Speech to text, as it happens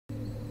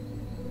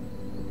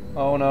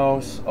Oh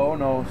no, oh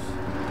no.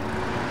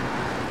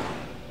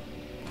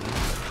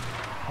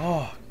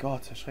 Oh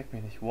Gott, erschreck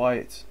mich nicht.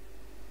 White.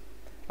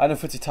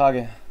 41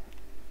 Tage.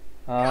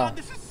 Ah. God,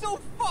 this is so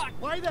fucked!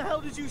 Why the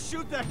hell did you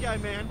shoot that guy,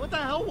 man? What the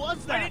hell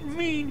was that? I didn't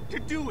mean to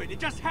do it. It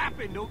just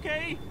happened,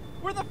 okay?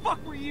 Where the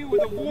fuck were you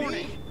with a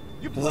warning?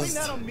 You're putting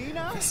that on me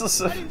now? This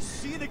is I didn't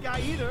see the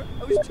guy either.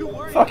 I was too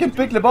worried. fucking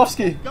Big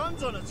Lebowski.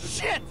 Guns on us.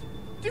 Shit!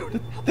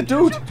 Dude, The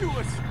dude. to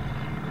us.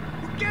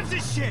 Who gives a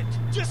shit?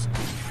 Just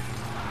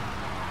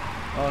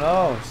Oh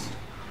no.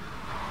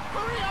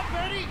 hurry up,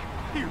 Eddie.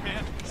 Here,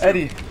 man.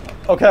 Eddie.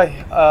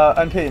 Okay,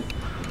 NP.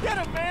 Get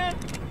him, man!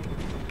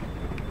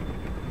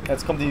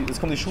 Jetzt kommen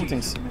die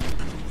Shootings.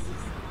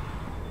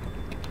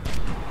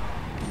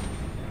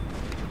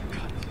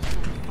 God, this is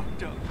so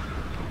fucked up.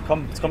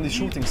 Komm, jetzt kommen die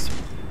Shootings.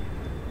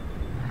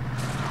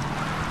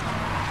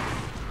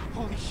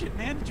 Holy shit,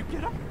 man. Did you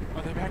get him?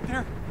 Are they back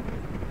there?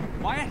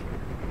 Wyatt?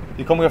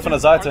 Die kommen ja von der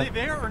Are they Seite.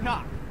 there or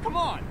not? Come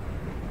on.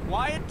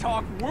 Wyatt,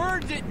 talk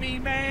words at me,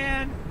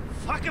 man.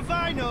 Fuck if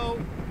I know.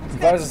 What's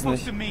Ich that weiß es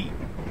supposed nicht. to mean?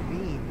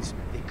 Means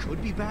they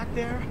could be back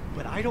there,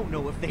 but I don't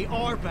know if they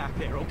are back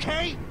there,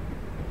 okay?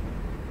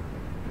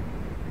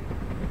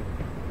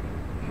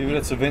 Hier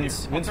wieder zu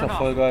Vince. Vince war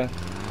voll geil.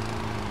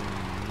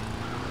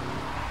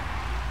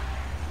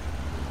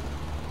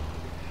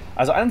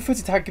 Also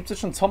 41 Tage gibt es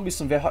jetzt schon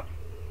Zombies und wer hat...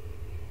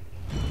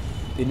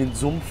 In den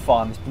Sumpf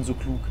fahren, ich bin so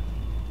klug.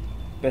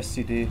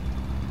 Beste Idee.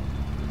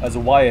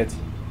 Also Wyatt.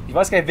 Ich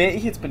weiß gar nicht, wer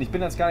ich jetzt bin. Ich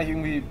bin jetzt gar nicht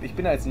irgendwie... Ich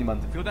bin ja jetzt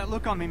niemand. Feel that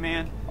look on me,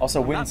 man. Außer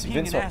I'm not Vince. being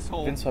Vince an war,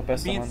 asshole. Vince war I'm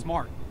besser, being Mann.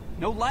 smart.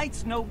 No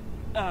lights, no,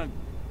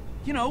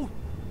 you know,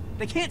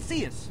 they can't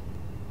see us.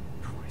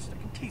 Christ, I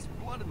can taste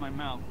blood in my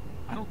mouth.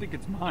 I don't think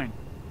it's mine.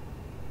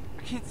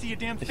 I can't see a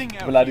damn Ich thing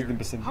out beleidige here. ihn ein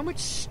bisschen. How much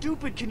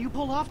stupid can you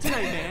pull off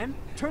tonight, man?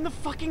 Turn the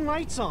fucking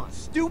lights on.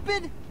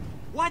 Stupid?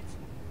 What?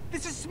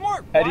 This is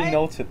smart, Eddie Wyatt.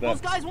 noted that.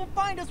 Those guys won't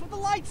find us with the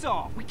lights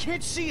off. We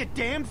can't see a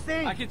damn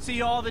thing. I can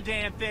see all the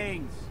damn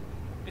things.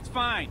 It's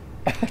fine.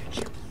 I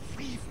can't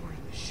believe we're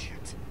in this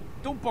shit.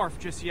 Don't barf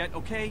just yet,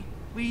 okay?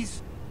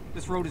 Please?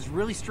 This road is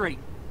really straight.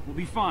 We'll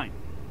be fine.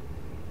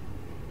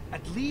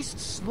 At least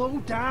slow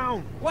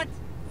down. What?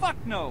 Fuck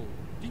no.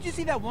 Did you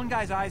see that one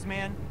guy's eyes,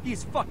 man? He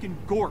is fucking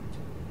gorked.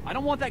 I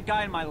don't want that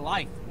guy in my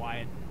life,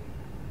 Wyatt.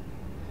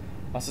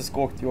 Was ist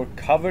gorked? You're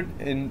covered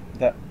in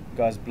that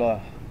guy's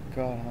blood.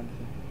 God,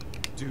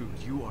 Dude,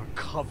 you are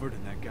covered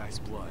in that guy's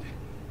blood.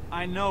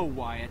 I know,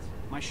 Wyatt.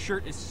 My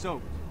shirt is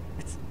soaked.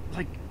 It's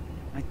like,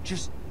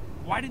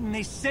 why didn't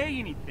they say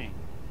anything?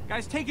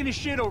 Guy's taking his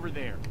shit over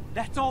there.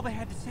 That's all they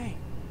had to say.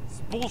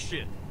 It's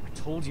bullshit. I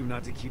told you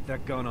not to keep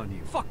that gun on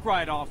you. Fuck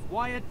right off,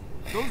 Wyatt.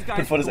 Those ich bin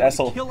guys voll are das going to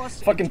Asshole. kill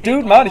us. Fucking and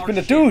dude, take man, all ich bin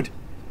our der shit. Dude.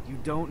 You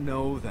don't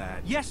know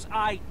that. Yes,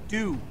 I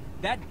do.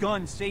 That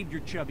gun saved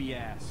your chubby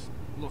ass.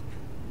 Look,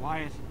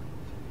 Wyatt,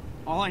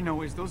 all I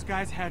know is those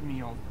guys had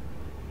me all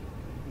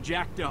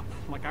jacked up,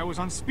 like I was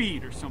on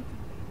speed or something.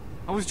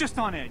 I was just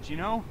on edge, you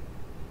know?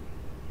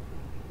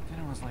 Then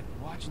I was like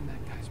watching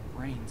that guy's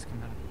brains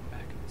come out of the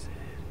back of his head.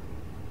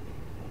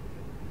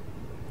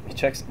 Ich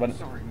check's. Wann...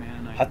 Sorry,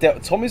 man. Hat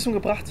der Zombies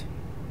umgebracht?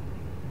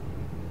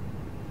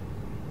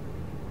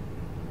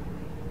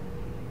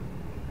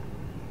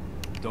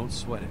 Don't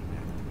sweat it,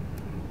 man.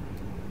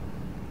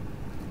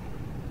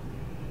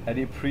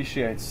 Eddie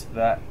appreciates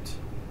that.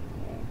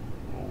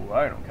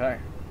 Right, okay.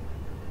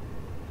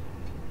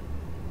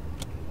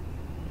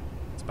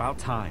 It's about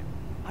time.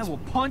 I will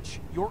punch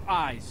your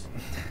eyes.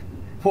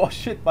 Oh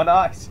shit, meine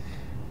eyes.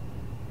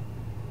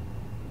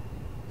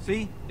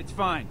 See? It's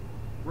fine.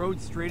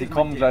 Road straight Die as my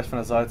kommen dick. gleich von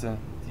der Seite,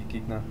 die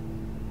Gegner.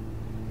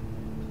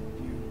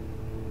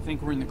 You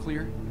think we're in the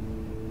clear?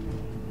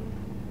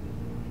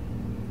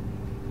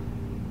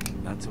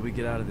 Not till we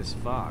get out of this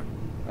fog.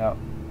 Ja.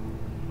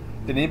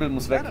 Der Nebel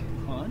muss Is weg. that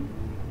a pun?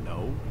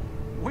 No.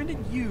 When did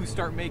you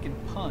start making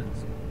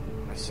puns?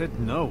 I said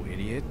no,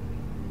 idiot.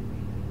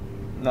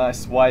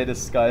 Nice, Wyatt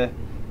ist geil.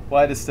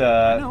 Wyatt ist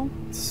I know.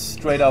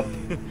 straight up.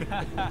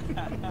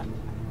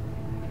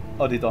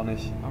 Oh, die doch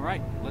nicht. All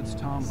right, let's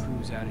Tom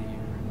Cruise out of here.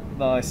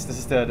 Nice, das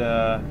ist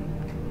der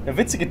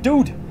witzige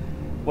Dude.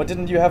 What,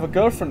 didn't you have a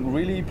girlfriend?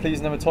 Really?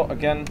 Please never talk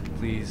again.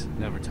 Please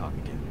never talk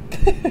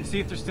again. See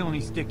if there's still any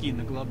sticky in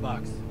the glove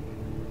box.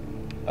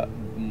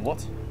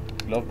 What?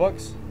 Glove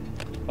box?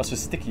 Was für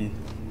Sticky?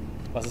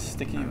 Was ist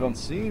Sticky? I don't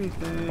see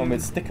anything. Wollen wir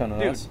jetzt stickern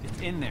oder Dude, was?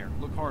 it's in there.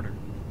 Look harder.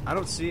 I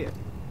don't see it.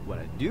 What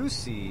I do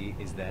see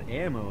is that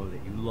ammo that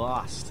you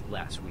lost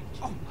last week.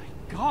 Oh my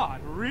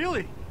god,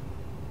 really?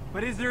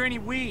 But is there any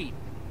weed?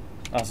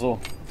 Ach so.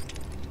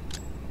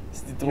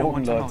 Das sind die You know,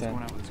 one Drogen, time I was Leute.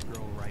 going out with this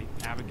girl, right?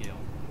 Abigail.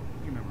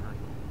 You remember her?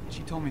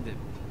 She told me that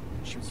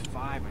when she was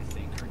 5, I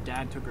think. Her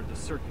dad took her to the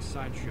circus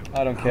sideshow.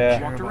 I don't I care.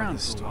 don't Walked care about around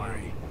this for a while.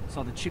 story.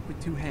 Saw the chick with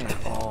 2 heads.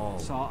 Oh.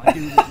 Saw a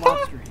dude with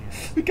lobster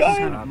hands. Wie geil.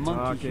 Some kind Stop of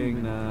monkey talking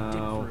human with a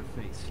dick now. for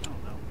a face. I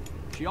don't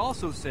know. She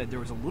also said there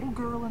was a little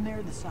girl in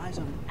there the size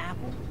of an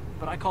apple,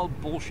 but I called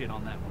bullshit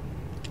on that one.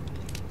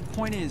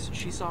 Point is,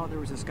 she saw there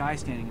was this guy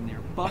standing in there,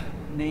 buck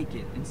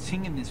naked, and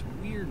singing this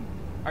weird...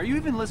 Are you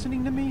even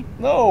listening to me?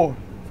 No,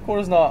 of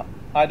course not.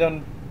 I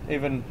don't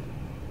even...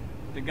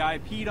 The guy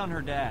peed on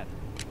her dad.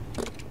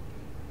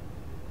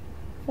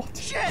 What?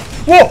 Shit!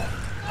 Whoa!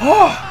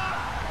 Ah!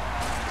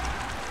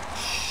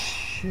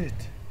 Shit.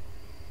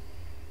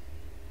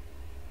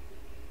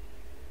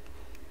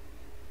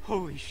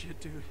 Holy shit,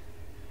 dude.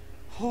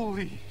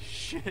 Holy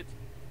shit.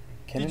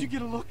 Can Did you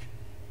get a look?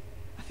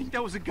 I think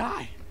that was a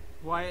guy.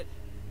 Wyatt,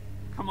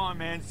 come on,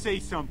 man, say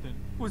something.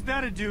 Was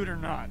that a dude or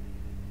not?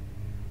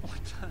 What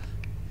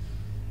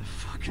the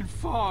fucking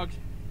fog.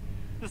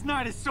 This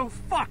night is so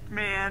fucked,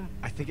 man.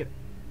 I think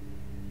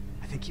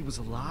he was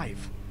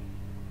alive.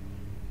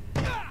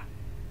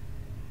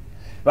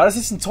 War das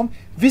jetzt ein Zombie?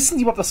 Wissen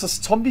die überhaupt, dass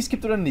es Zombies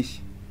gibt oder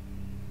nicht?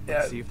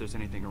 Let's see if there's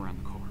anything around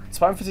the car.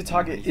 42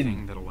 Tage Anything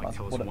in. that'll like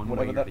tell us one Whatever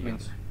way or that the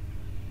means. other.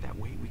 That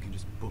way we can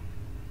just book.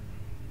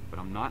 But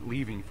I'm not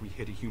leaving if we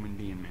hit a human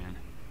being, man.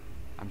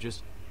 I'm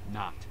just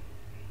not.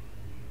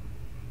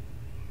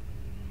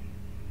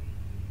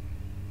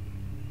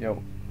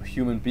 Yo,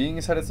 human being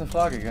ist halt jetzt eine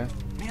Frage, gell?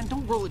 Man,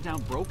 don't roll it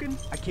down broken.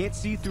 I can't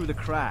see through the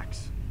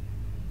cracks.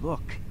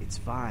 Look, it's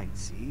fine,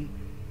 see?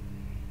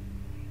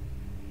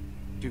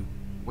 Dude,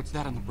 what's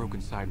that on the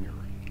broken side mirror?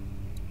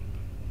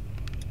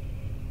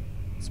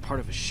 It's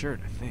part of a shirt,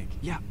 I think.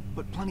 Yeah,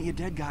 but plenty of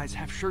dead guys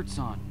have shirts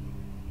on.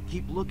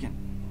 Keep looking.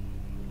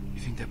 You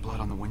think that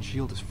blood on the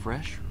windshield is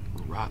fresh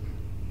or rotten?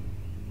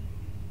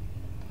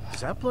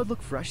 Does that blood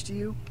look fresh to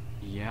you?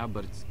 Yeah,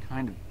 but it's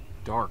kind of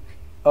dark.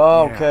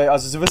 Ah, okay.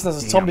 Also sie wissen, dass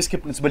es Ja. Zombies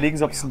gibt und jetzt überlegen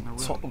sie, ob es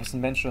ein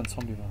Mensch oder ein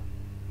Zombie war.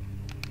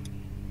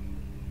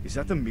 Is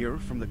that the mirror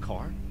from the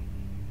car?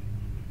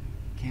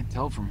 Can't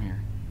tell from here.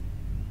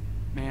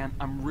 Man,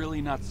 I'm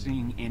really not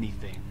seeing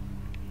anything.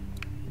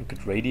 Look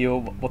at radio.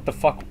 What the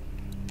fuck?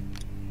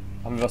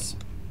 Haben wir was?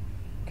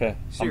 Okay.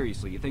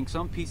 Seriously, you think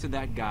some piece of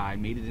that guy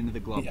made it into the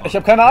glove box? Ich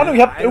habe keine Ahnung. I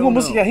Irgendwo don't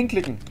muss ich know. ja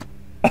hinklicken.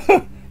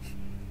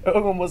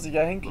 Irgendwo muss ich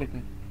ja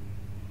hinklicken.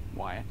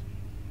 Wyatt,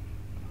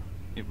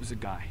 it was a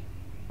guy.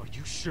 Are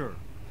you sure?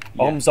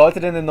 Warum sollte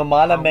denn ein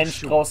normaler Oh, Mensch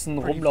sure. draußen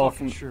Pretty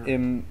rumlaufen fucking sure.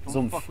 im Don't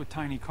Sumpf? fuck with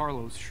Tiny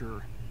Carlos,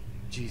 sure.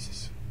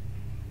 Jesus.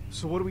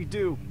 So what do we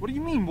do? What do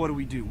you mean, what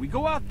do? We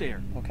go out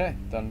there. Okay,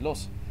 dann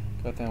los.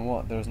 But then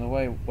what? There's no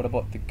way. What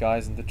about the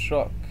guys in the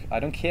truck? I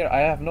don't care.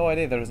 I have no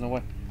idea. There is no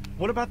way.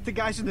 What about the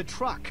guys in the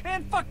truck?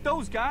 Man, fuck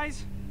those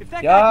guys. If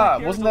that Ja, guy back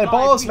there wo is sind deine alive,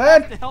 Balls, we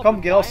man? have to help Komm,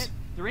 him, geh raus. Wyatt.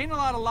 There ain't a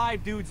lot of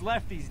live dudes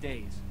left these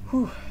days.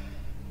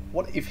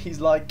 What if he's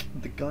like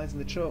the guys in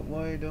the truck?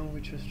 Why don't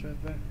we just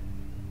drive back?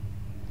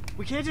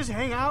 We can't just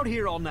hang out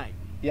here all night.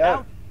 Ja,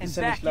 Out and ist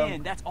ja back nicht lang.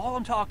 in. That's all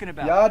I'm talking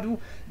about. Ja, du,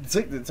 jetzt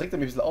regt er mich ein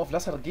bisschen auf.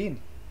 Lass halt gehen.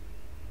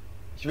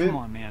 Ich will, Come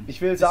on, man.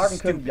 ich will This sagen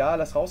is können, stupid. ja,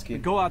 lass We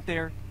rausgehen. go out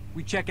there,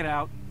 we check it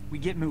out, we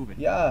get moving.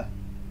 Ja.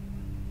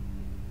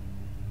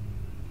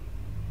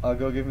 I'll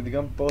go give me the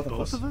gun, both of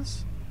us. Both of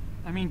us?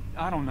 I mean,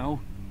 I don't know.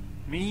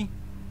 Me?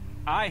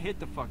 I hit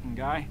the fucking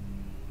guy.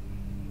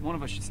 One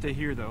of us should stay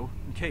here, though,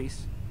 in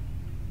case.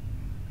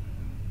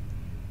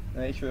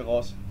 Nee, ich will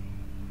raus.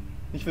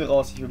 Ich will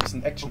raus, ich will ein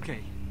bisschen Action. Okay.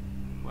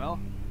 Well.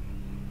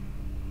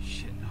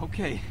 Shit.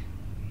 Okay.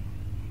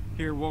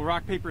 Here, we'll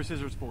rock, paper,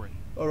 scissors for it.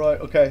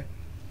 Alright, okay.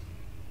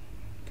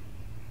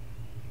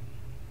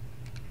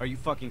 Are you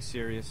fucking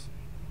serious?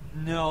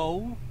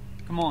 No.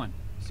 Come on.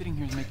 Sitting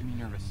here is making me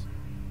nervous.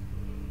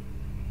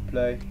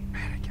 Play.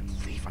 Man, I can't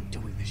believe I'm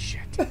doing this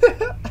shit.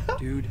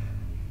 Dude,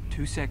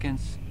 2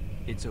 seconds,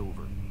 it's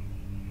over.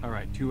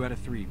 Alright, 2 out of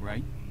 3,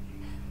 right?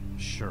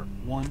 Sure.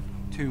 1,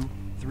 2,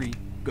 3,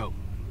 go.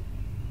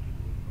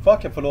 Fuck,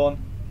 ich hab verloren.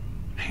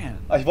 Man.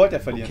 Ah, ich wollte ja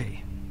verlieren.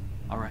 Okay.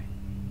 Alright.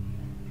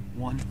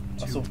 1,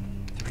 2, Ach so.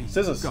 3,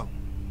 Scissors. go.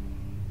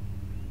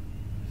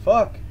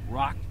 Fuck.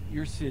 Rock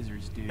your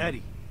scissors, dude.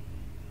 Eddie.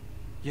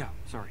 Yeah,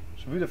 sorry.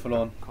 Schon wieder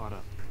verloren. Caught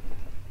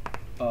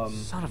up.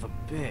 Son of a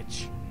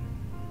bitch.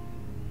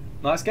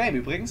 Nice game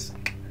übrigens.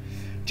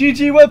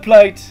 GG, well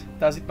played.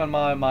 Da sieht man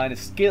mal meine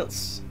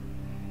Skills.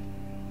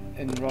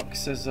 In Rock,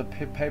 Scissors,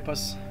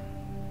 Papers.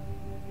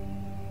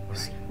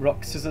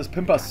 Rock, Scissors,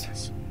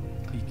 Pimpers.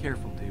 Be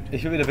careful, dude.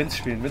 Ich will wieder Vince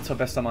spielen. Vince war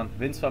bester Mann.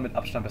 Vince war mit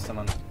Abstand bester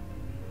Mann.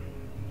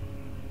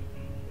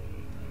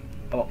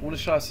 Aber ohne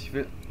Scheiß, ich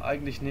will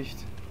eigentlich nicht.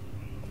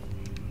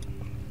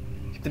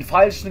 Ich hab den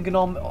Falschen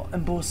genommen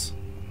im Bus.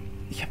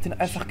 Ich hab den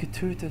einfach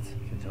getötet.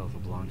 Can tell if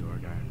it belonged to our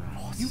guy or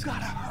not. You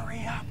gotta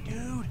hurry up,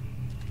 dude.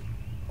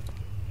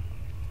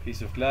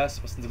 Piece of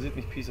Glass. Was interessiert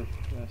mich Piece of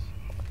Glass?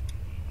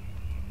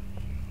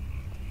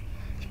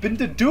 Ich bin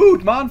der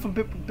Dude, Mann, von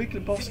Big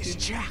Lebowski. This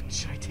is Jack.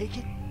 Should I take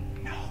it?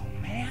 No,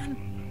 man.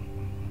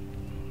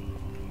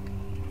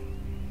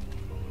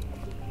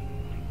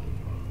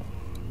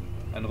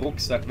 Ein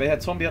Rucksack. Welcher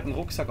Zombie hat einen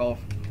Rucksack auf?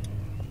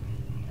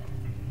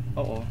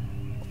 Oh oh.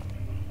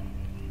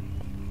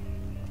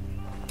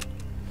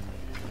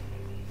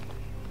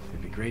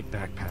 It'd be a great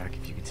backpack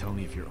if you could tell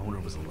me if your owner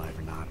was alive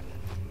or not.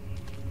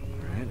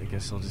 Alright, I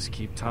guess I'll just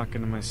keep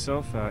talking to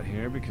myself out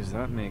here because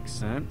that makes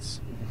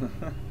sense.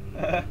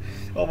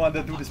 Oh Mann,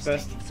 der Dude ist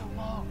best. Taking so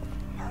long.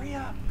 Hurry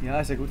up. Ja,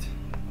 ist ja gut.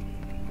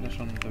 Bin ja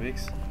schon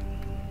unterwegs.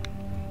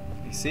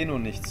 Ich sehe nur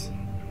nichts.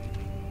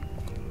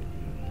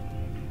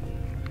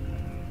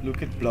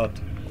 Look at blood.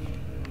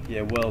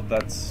 Yeah, well,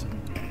 that's...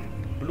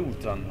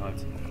 Blut dann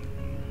halt.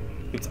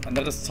 Gibt's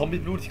anderes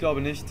Zombie-Blut? Ich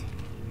glaube nicht.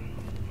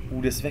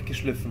 Der ist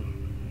weggeschliffen.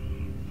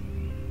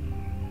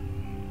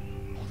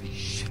 Holy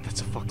shit,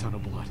 that's a fuck ton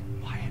of blood.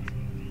 Wyatt,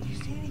 do you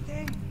see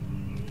anything?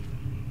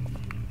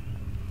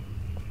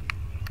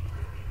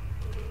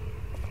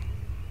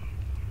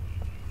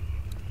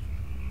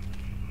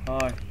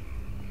 Hi.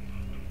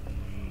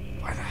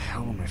 Why the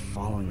hell am I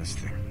following this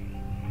thing?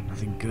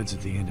 Nothing good's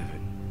at the end of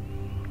it.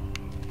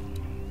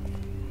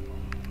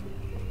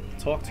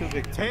 Talk to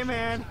Victor. Hey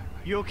man,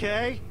 you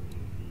okay?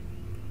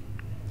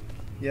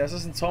 Ja, es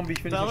ist ein Zombie,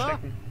 ich will nicht Bella?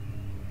 verstecken.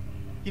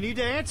 You need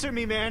to answer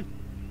me, man.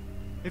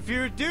 If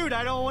you're a dude,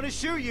 I don't want to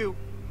shoot you.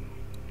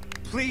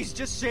 Please,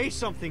 just say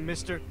something,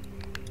 mister.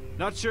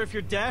 Not sure if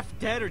you're deaf,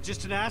 dead, or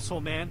just an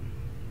asshole, man.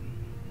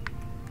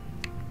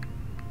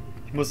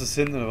 Ich muss es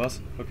hin, oder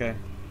was? Okay.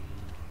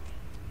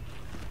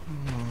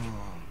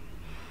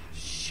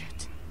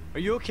 Shit. Are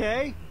you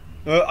okay?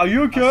 Are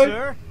you okay?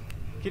 Sir?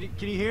 Can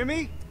you hear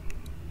me?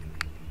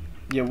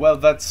 Yeah, well,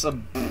 that's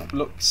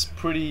looks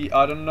pretty,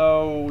 I don't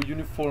know,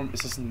 Uniform,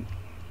 ist das ein...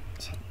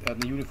 Er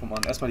hat eine Uniform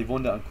an. Erstmal die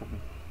Wunde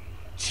angucken.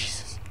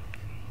 Jesus.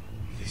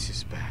 This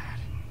is bad.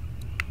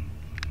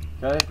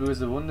 Geil,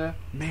 böse Wunde.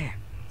 Man,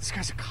 this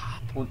guy's a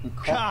cop. Und ein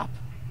Kopf. Cop,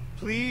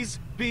 please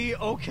be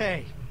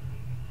okay.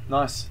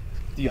 Nice.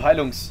 Die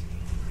Heilungs...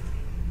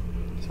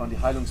 Das waren die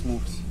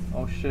Heilungsmoves.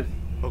 Oh shit.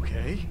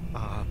 Okay,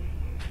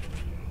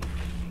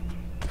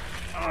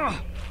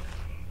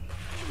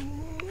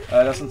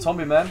 Das ist ein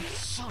Zombie-Man.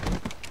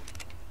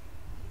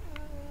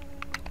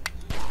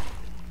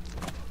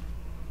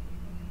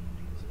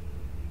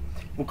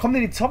 Wo kommen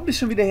denn die Zombies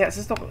schon wieder her? Es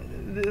ist doch...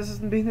 Das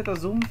ist ein behinderter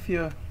Sumpf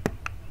hier.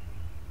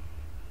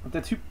 Und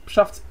der Typ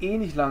schafft's eh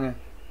nicht lange.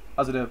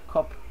 Also der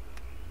Cop.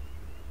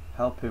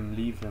 Help him,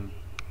 leave him.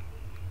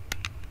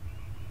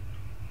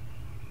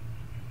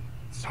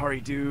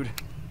 sorry, dude.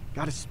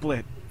 Gotta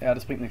split. Ja,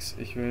 das bringt nichts.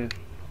 Ich will...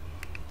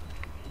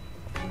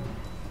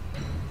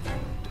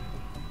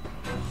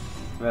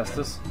 Wer ist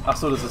das?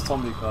 Achso, das ist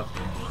Zombie gerade.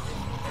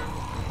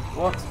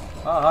 What?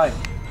 Ah, hi.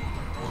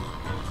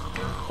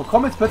 Wo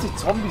kommen jetzt plötzlich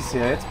Zombies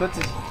her? Jetzt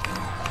plötzlich...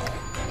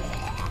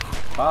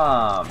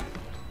 Bam.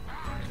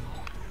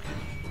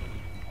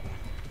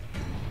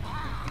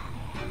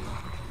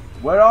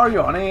 Where are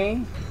you,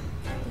 honey?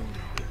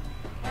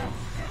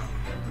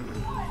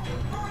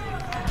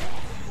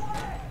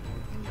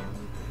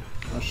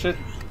 Oh shit.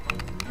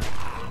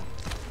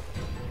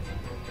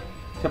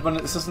 Ich hab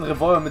ist das ein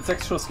Revolver mit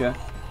 6 Schuss, gell?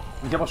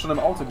 Und ich habe auch schon im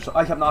Auto geschossen.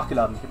 Ah, ich habe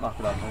nachgeladen.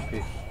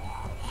 Okay.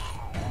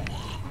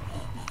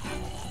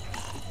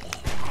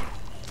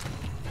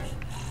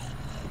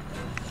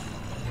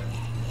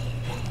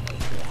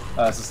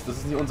 Das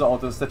ist nicht unser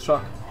Auto, das ist der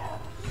Truck.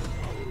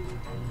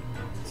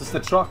 Das ist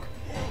der Truck.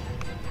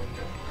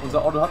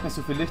 Unser Auto hat nicht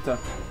so viel Lichter.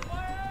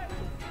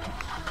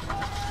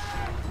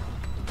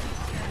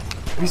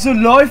 Wieso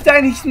läuft er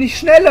eigentlich nicht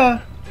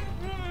schneller?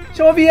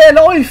 Schau mal, wie er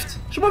läuft.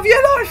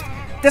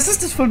 Das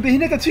ist das für ein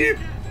behinderter Typ.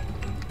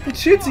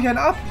 Jetzt schiebt sich einen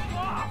ab.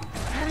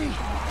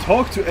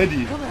 Talk to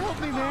Eddie.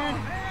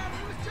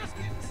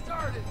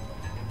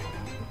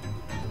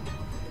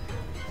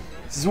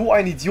 So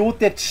ein Idiot,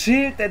 der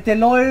chillt, der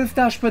läuft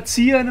da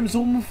spazieren im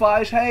Sumpf,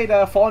 weißt, hey,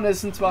 da vorne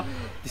sind zwar...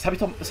 Das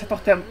hat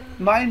doch der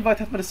meilenweit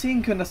hat man das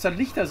sehen können, dass da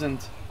Lichter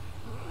sind.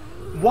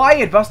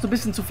 Wyatt, warst du ein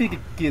bisschen zu viel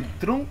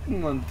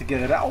getrunken und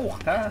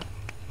geraucht, hä?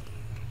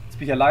 Jetzt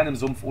bin ich allein im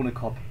Sumpf ohne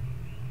Kopf.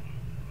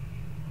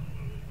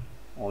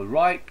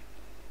 Alright.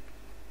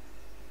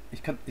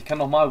 Ich kann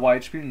nochmal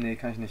Wyatt spielen? Nee,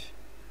 kann ich nicht.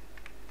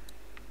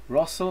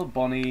 Russell,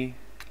 Bonnie.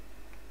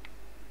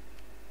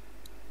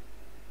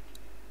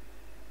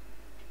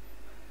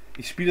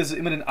 Ich spiele also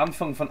immer den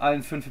Anfang von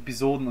allen 5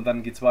 Episoden und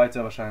dann geht's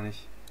weiter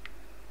wahrscheinlich.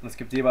 Und es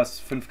gibt jeweils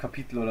 5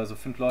 Kapitel oder so,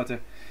 5 Leute.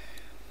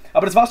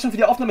 Aber das war's schon für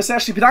die Aufnahme. Sehr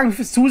schön. Ich bedanke mich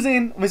fürs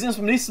Zusehen und wir sehen uns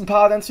beim nächsten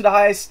Part, wenn es wieder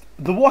heißt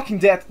The Walking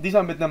Dead.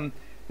 Diesmal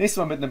nächstes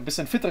Mal mit einem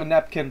bisschen fitteren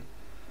Napkin.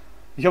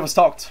 Ich hoffe, es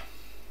taugt.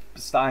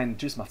 Bis dahin,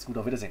 tschüss, macht's gut,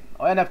 auf Wiedersehen.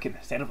 Euer Napkin,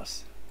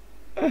 servus.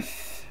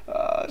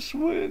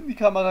 Schwul in die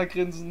Kamera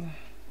grinsen.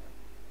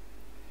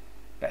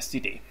 Beste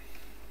Idee.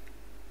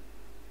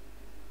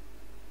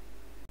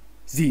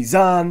 Sie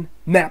sahen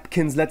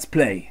Napkins Let's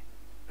Play.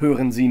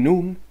 Hören Sie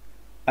nun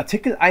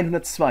Artikel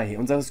 102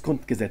 unseres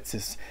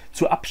Grundgesetzes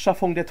zur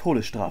Abschaffung der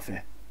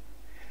Todesstrafe.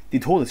 Die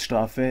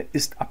Todesstrafe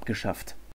ist abgeschafft.